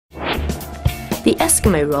The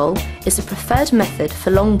Eskimo roll is a preferred method for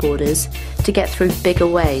longboarders to get through bigger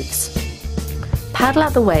waves. Paddle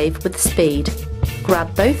out the wave with speed,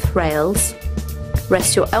 grab both rails,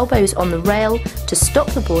 rest your elbows on the rail to stop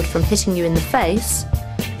the board from hitting you in the face,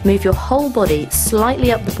 move your whole body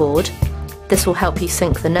slightly up the board, this will help you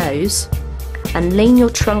sink the nose, and lean your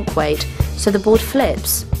trunk weight so the board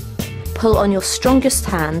flips. Pull on your strongest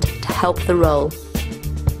hand to help the roll.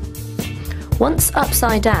 Once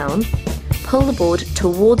upside down, pull the board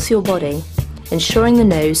towards your body, ensuring the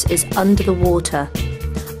nose is under the water.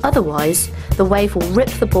 Otherwise, the wave will rip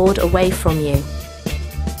the board away from you.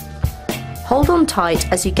 Hold on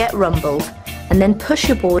tight as you get rumbled, and then push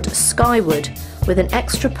your board skyward with an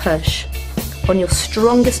extra push on your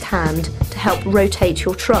strongest hand to help rotate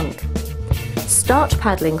your trunk. Start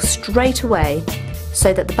paddling straight away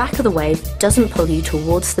so that the back of the wave doesn't pull you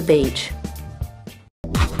towards the beach.